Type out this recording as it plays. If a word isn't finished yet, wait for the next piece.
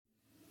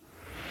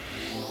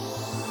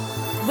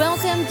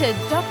Welcome to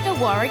Dr.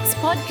 Warwick's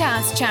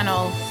podcast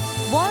channel.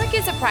 Warwick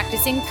is a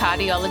practicing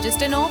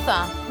cardiologist and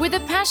author with a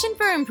passion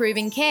for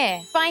improving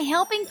care by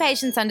helping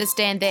patients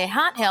understand their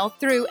heart health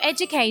through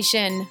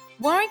education.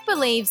 Warwick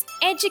believes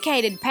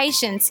educated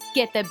patients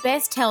get the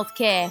best health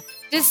care.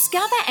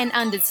 Discover and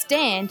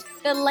understand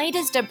the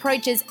latest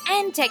approaches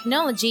and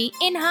technology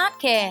in heart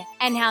care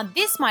and how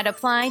this might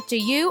apply to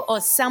you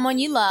or someone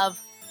you love.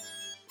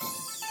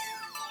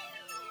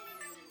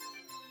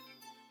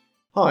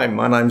 Hi,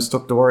 my name's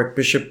Dr. Warwick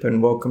Bishop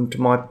and welcome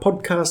to my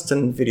podcast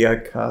and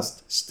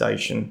videocast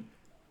station.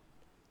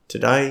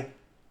 Today,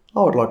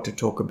 I'm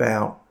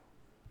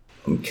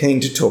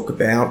keen to talk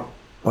about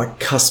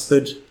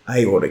bicuspid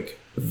aortic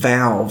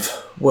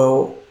valve.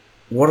 Well,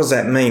 what does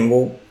that mean?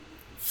 Well,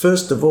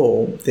 first of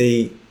all,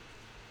 the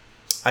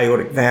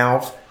aortic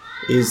valve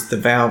is the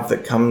valve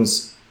that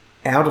comes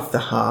out of the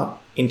heart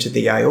into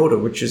the aorta,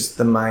 which is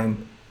the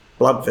main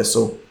blood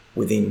vessel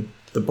within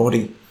the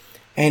body.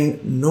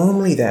 And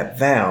normally that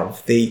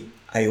valve, the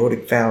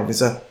aortic valve, is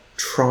a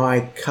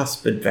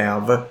tricuspid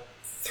valve, a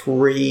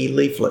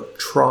three-leaflet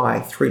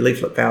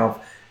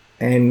valve,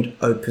 and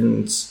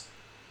opens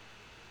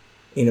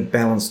in a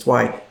balanced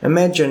way.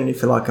 Imagine,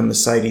 if you like, a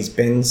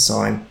Mercedes-Benz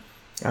sign,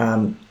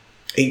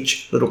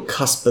 each little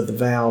cusp of the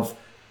valve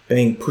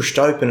being pushed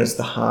open as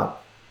the heart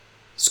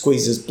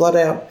squeezes blood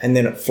out, and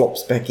then it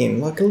flops back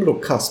in like a little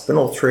cusp, and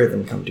all three of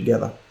them come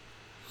together.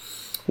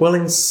 Well,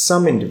 in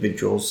some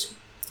individuals,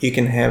 you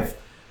can have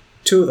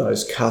two of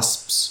those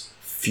cusps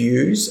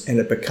fuse and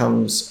it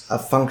becomes a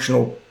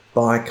functional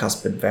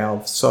bicuspid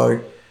valve.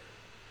 So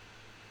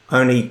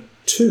only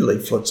two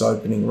leaflets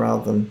opening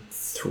rather than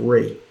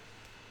three.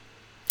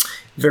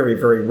 Very,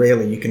 very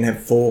rarely you can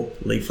have four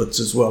leaflets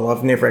as well.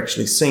 I've never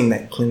actually seen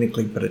that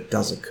clinically, but it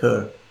does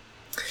occur.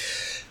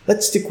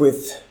 Let's stick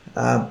with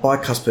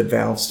bicuspid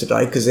valves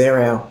today because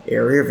they're our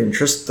area of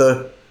interest.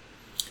 The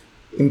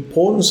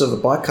importance of a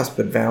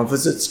bicuspid valve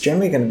is it's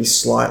generally going to be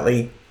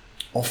slightly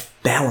off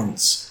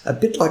balance, a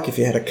bit like if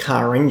you had a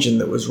car engine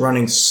that was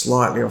running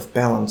slightly off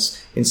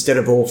balance. Instead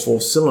of all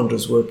four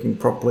cylinders working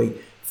properly,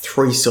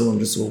 three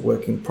cylinders were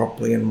working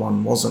properly and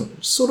one wasn't.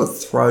 It sort of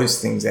throws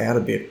things out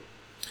a bit.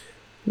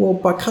 Well,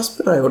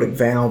 bicuspid aortic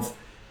valve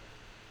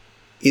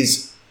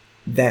is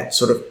that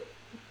sort of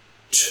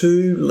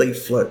two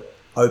leaflet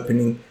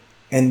opening,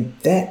 and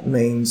that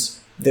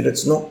means that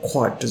it's not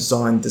quite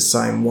designed the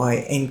same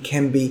way and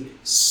can be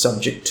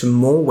subject to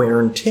more wear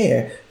and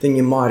tear than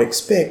you might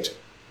expect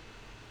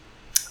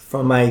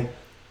from a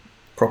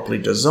properly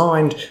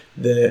designed,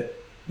 the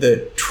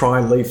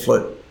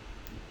tri-leaflet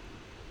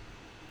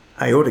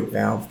aortic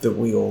valve that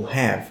we all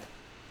have.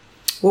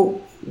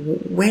 Well,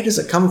 where does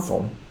it come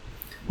from?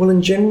 Well,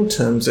 in general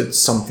terms, it's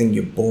something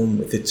you're born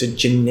with. It's a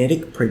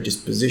genetic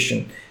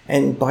predisposition,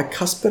 and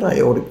bicuspid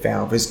aortic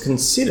valve is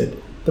considered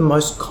the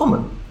most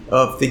common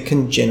of the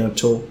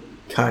congenital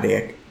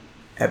cardiac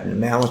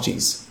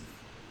abnormalities.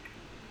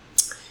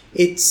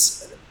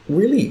 It's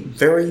really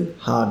very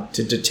hard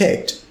to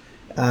detect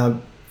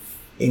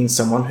in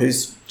someone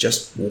who's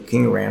just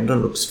walking around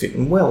and looks fit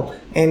and well.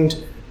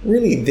 And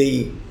really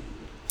the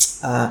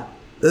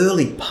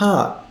early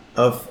part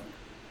of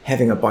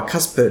having a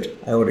bicuspid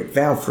aortic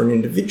valve for an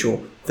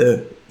individual,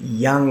 the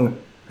young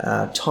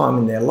time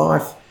in their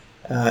life,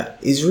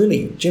 is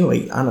really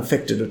generally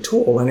unaffected at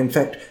all. And in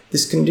fact,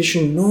 this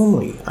condition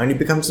normally only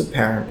becomes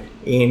apparent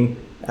in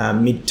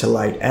mid to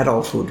late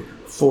adulthood,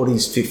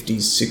 40s,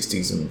 50s,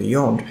 60s and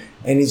beyond,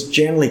 and is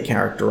generally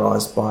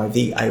characterized by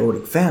the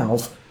aortic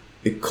valve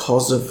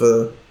because of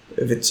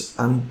its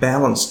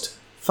unbalanced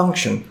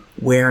function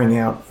wearing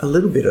out a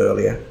little bit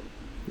earlier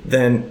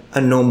than a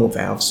normal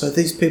valve. So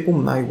these people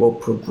may well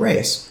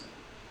progress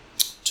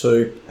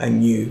to a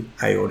new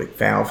aortic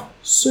valve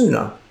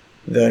sooner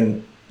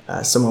than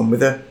someone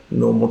with a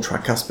normal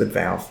tricuspid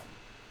valve.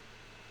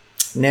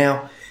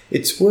 Now,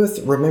 it's worth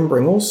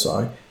remembering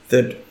also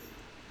that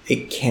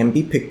it can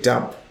be picked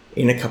up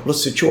in a couple of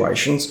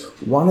situations.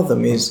 One of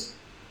them is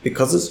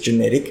because it's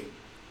genetic,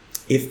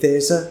 if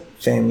there's a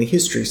family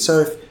history.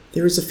 So if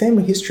there is a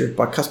family history of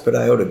bicuspid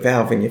aortic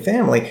valve in your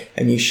family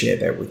and you share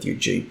that with your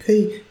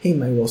GP, he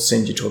may well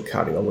send you to a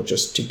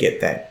cardiologist to get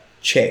that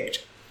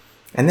checked.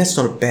 And that's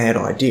not a bad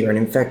idea. And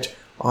in fact,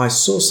 I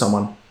saw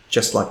someone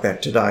just like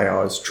that today.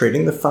 I was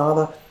treating the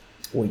father.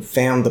 We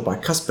found the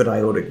bicuspid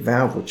aortic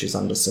valve, which is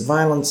under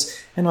surveillance,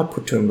 and I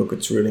put to him, look,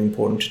 it's really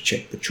important to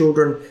check the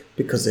children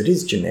because it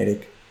is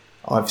genetic.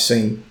 I've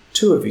seen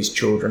two of his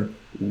children.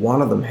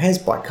 One of them has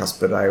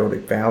bicuspid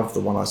aortic valve, the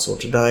one I saw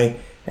today,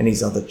 and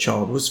his other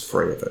child was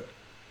free of it.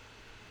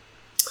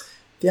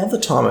 The other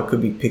time it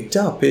could be picked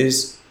up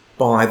is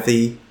by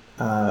the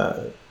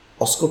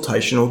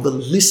auscultation or the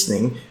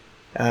listening.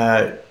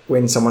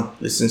 When someone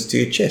listens to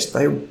your chest,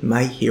 they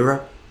may hear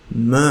a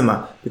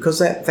murmur. Because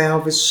that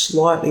valve is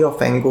slightly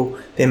off angle,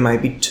 there may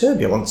be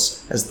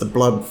turbulence as the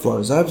blood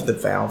flows over the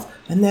valve,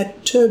 and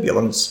that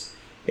turbulence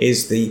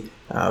is the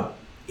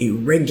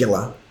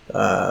irregular,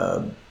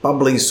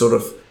 bubbly sort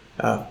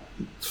of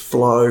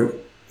flow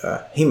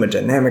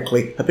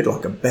hemodynamically, a bit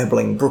like a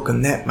babbling brook,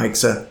 and that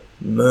makes a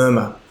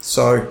murmur.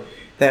 So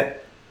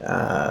that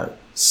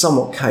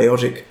somewhat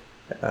chaotic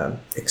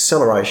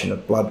acceleration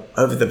of blood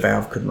over the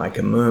valve could make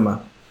a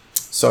murmur.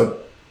 So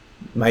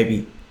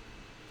maybe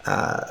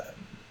a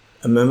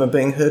murmur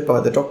being heard by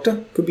the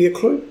doctor could be a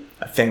clue.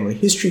 A family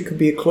history could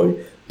be a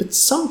clue. But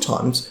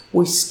sometimes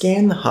we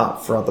scan the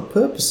heart for other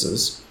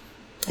purposes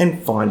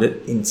and find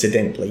it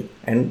incidentally.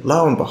 And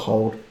lo and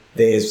behold,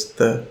 there's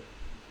the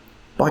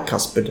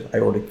bicuspid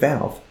aortic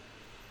valve.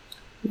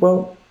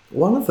 Well,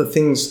 one of the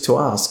things to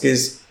ask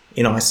is,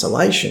 in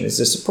isolation, is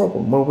this a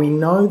problem? Well, we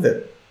know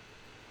that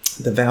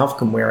the valve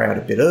can wear out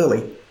a bit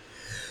early,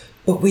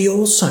 but we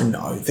also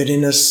know that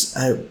in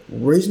a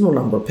reasonable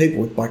number of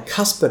people with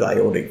bicuspid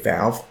aortic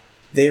valve,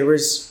 there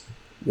is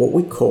what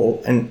we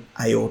call an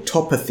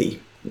aortopathy.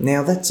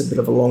 Now, that's a bit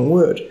of a long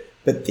word,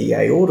 but the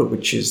aorta,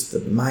 which is the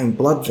main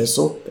blood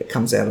vessel that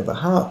comes out of the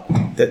heart,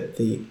 that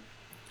the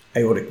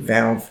aortic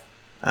valve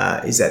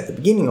is at the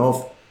beginning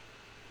of,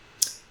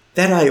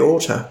 that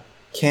aorta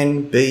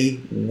can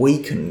be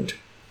weakened.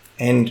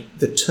 And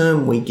the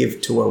term we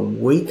give to a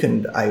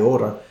weakened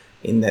aorta,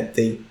 in that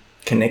the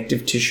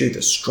connective tissue,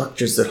 the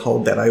structures that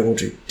hold that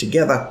aorta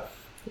together,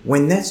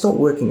 when that's not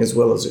working as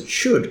well as it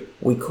should,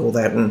 we call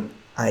that an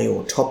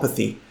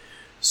aortopathy.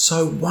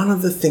 So one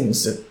of the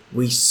things that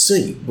we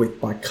see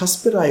with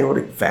bicuspid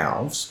aortic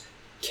valves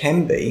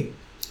can be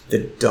the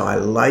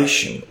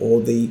dilation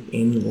or the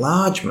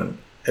enlargement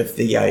of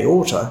the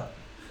aorta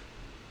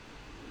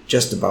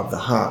just above the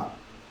heart.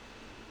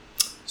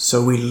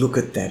 So we look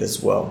at that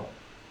as well.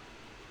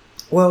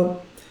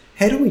 Well,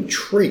 how do we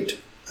treat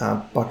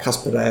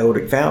bicuspid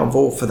aortic valve,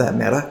 or for that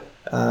matter,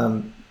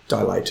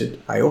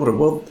 dilated aorta?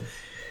 Well,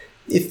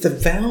 if the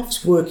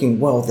valve's working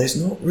well, there's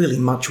not really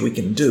much we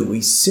can do.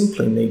 We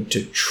simply need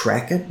to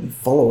track it and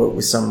follow it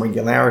with some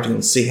regularity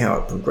and see how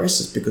it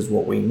progresses, because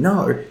what we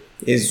know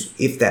is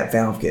if that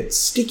valve gets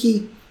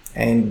sticky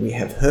and we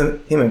have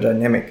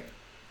hemodynamic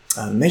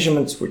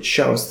measurements which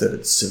show us that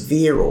it's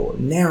severe or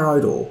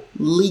narrowed or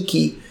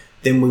leaky,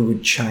 then we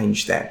would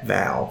change that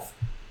valve.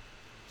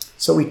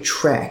 So we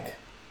track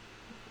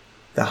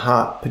the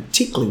heart,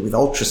 particularly with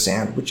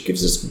ultrasound, which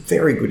gives us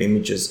very good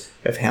images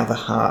of how the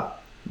heart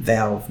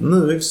valve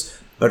moves,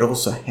 but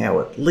also how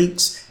it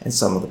leaks and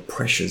some of the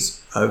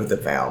pressures over the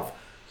valve.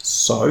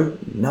 So,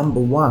 number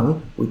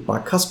one with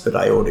bicuspid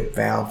aortic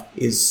valve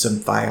is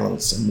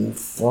surveillance, and we'll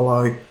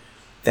follow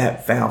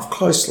that valve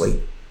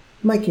closely,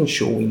 making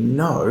sure we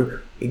know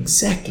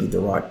exactly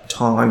the right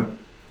time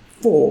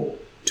for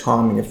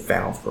timing of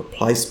valve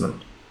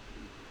replacement.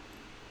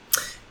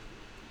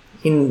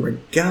 In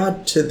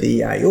regard to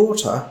the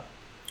aorta,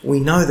 we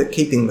know that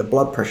keeping the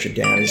blood pressure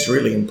down is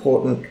really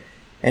important,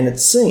 and it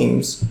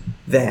seems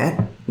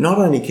that not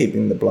only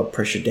keeping the blood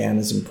pressure down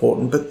is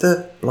important, but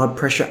the blood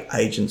pressure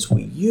agents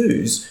we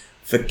use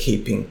for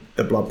keeping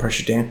the blood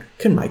pressure down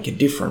can make a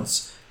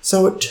difference.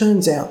 So it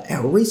turns out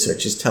our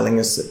research is telling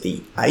us that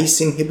the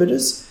ACE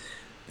inhibitors,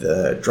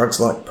 the drugs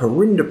like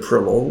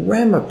perindopril or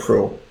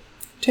ramipril,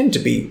 tend to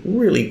be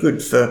really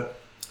good for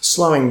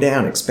slowing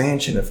down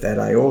expansion of that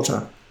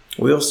aorta.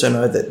 We also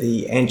know that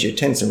the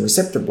angiotensin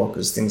receptor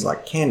blockers, things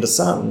like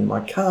candesartan,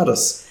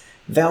 Micardis,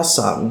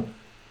 valsartan,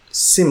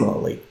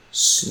 similarly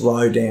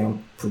slow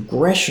down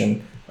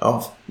progression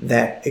of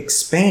that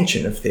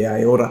expansion of the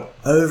aorta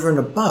over and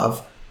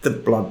above the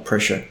blood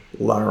pressure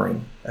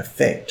lowering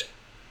effect.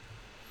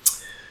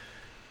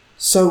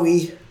 So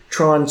we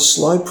try and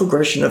slow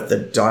progression of the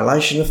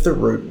dilation of the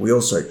root. We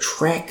also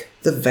track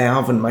the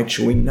valve and make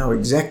sure we know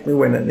exactly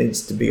when it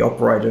needs to be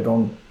operated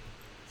on.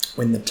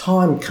 When the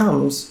time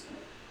comes,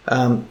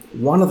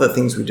 one of the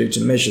things we do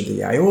to measure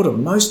the aorta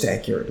most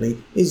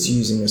accurately is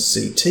using a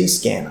CT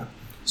scanner.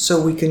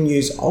 So we can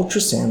use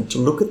ultrasound to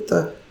look at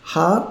the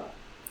heart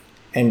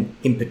and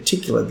in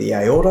particular the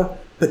aorta,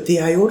 but the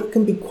aorta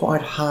can be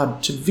quite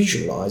hard to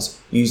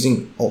visualize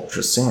using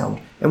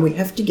ultrasound, and we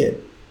have to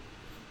get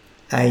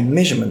a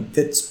measurement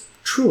that's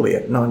truly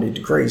at 90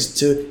 degrees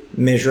to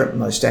measure it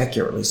most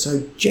accurately.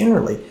 So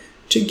generally,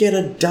 to get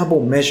a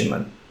double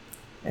measurement,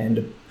 and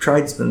a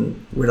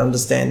tradesman would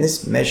understand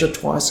this, measure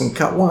twice and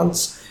cut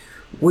once,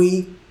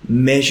 we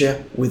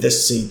measure with a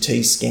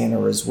CT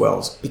scanner as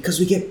well, because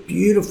we get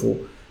beautiful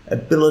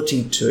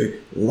ability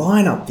to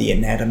line up the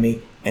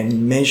anatomy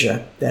and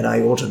measure that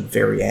aorta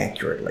very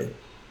accurately.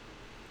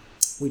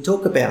 We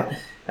talk about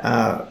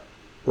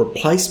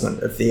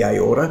replacement of the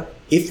aorta.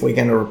 If we're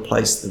going to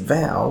replace the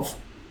valve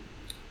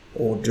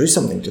or do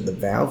something to the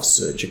valve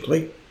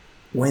surgically,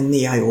 when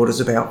the aorta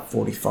is about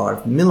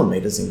 45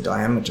 millimeters in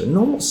diameter,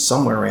 normal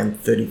somewhere around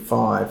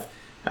 35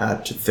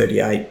 to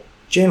 38,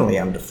 generally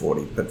under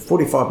 40, but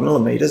 45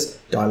 millimeters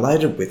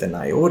dilated with an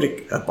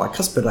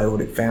bicuspid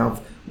aortic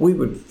valve, we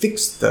would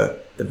fix the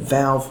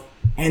valve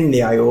and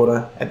the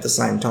aorta at the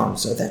same time.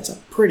 So that's a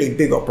pretty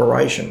big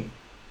operation.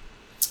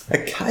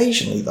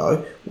 Occasionally,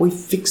 though, we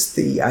fix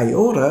the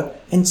aorta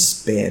and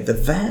spare the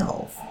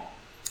valve.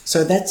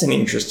 So that's an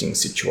interesting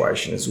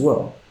situation as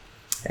well.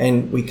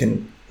 And we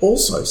can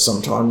also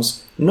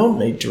sometimes not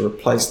need to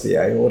replace the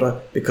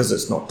aorta because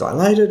it's not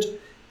dilated,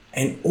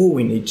 and all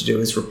we need to do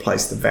is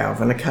replace the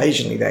valve. And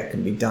occasionally that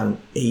can be done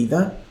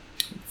either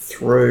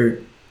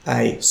through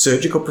a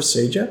surgical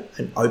procedure,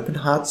 an open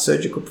heart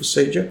surgical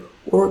procedure,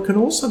 or it can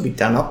also be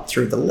done up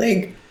through the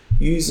leg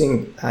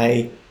using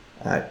a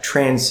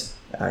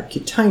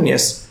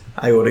transcutaneous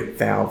aortic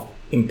valve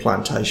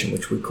implantation,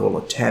 which we call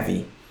a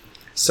TAVI.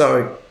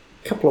 So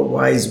a couple of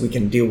ways we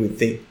can deal with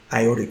the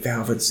aortic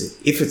valve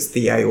if it's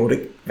the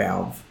aortic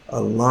valve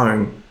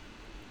alone.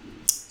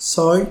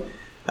 So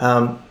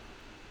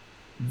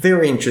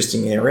very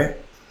interesting area,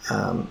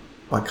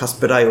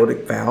 bicuspid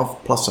aortic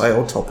valve plus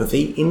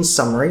aortopathy. In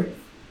summary,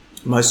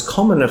 most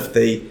common of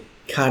the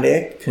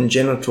cardiac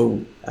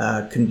congenital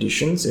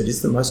conditions, it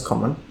is the most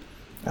common.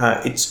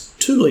 It's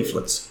 2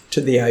 leaflets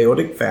to the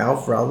aortic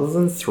valve rather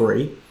than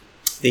 3.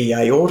 The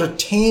aorta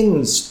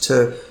tends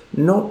to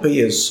not be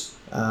as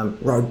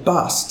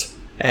robust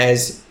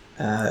as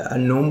a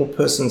normal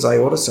person's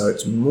aorta, so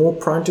it's more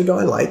prone to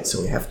dilate,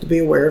 so we have to be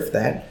aware of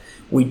that.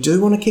 We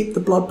do want to keep the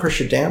blood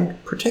pressure down,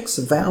 protects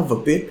the valve a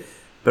bit,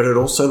 but it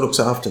also looks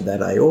after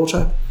that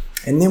aorta.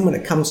 And then when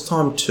it comes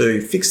time to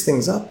fix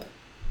things up,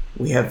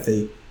 we have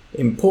the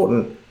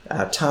important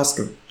task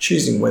of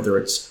choosing whether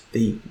it's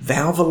the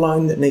valve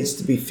alone that needs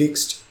to be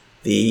fixed,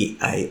 the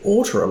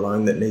aorta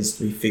alone that needs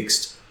to be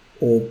fixed,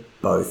 or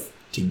both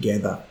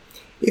together.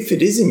 If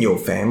it is in your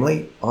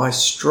family, I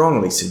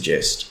strongly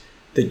suggest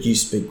that you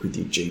speak with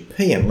your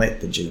GP and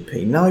let the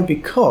GP know,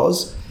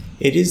 because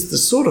it is the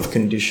sort of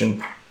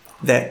condition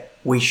that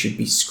we should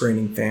be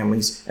screening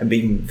families and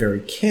being very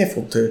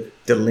careful to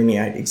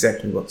delineate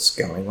exactly what's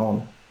going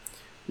on.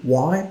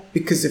 Why?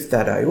 Because if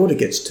that aorta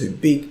gets too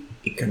big,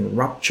 it can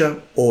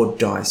rupture or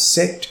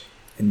dissect,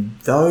 and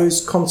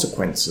those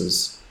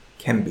consequences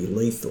can be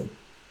lethal.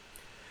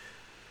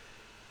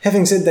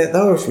 Having said that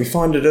though, if we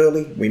find it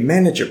early, we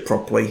manage it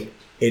properly,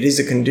 it is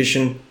a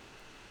condition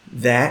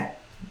that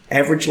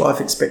average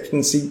life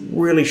expectancy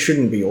really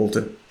shouldn't be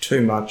altered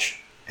too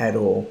much at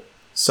all.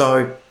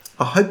 So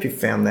I hope you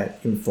found that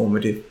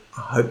informative.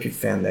 I hope you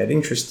found that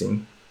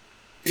interesting.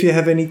 If you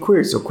have any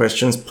queries or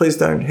questions, please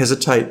don't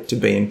hesitate to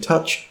be in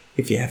touch.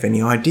 If you have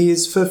any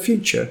ideas for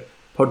future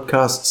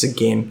podcasts,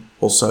 again,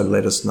 also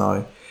let us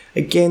know.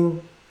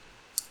 Again,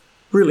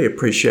 really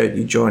appreciate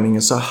you joining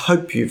us. I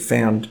hope you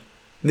found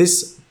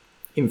this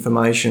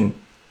information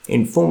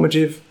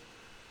informative,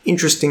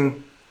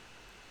 interesting,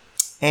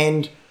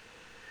 and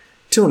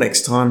till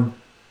next time,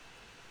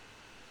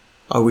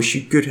 I wish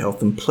you good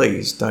health, and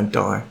please don't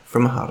die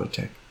from a heart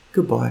attack.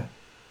 Goodbye.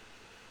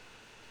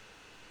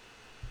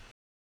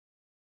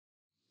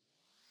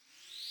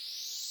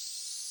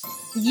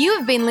 You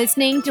have been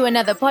listening to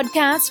another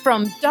podcast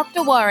from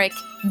Dr. Warwick.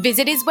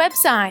 Visit his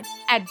website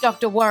at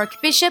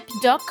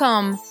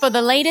drwarwickbishop.com for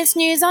the latest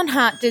news on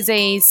heart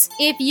disease.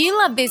 If you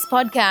love this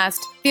podcast,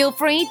 feel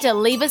free to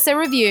leave us a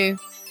review.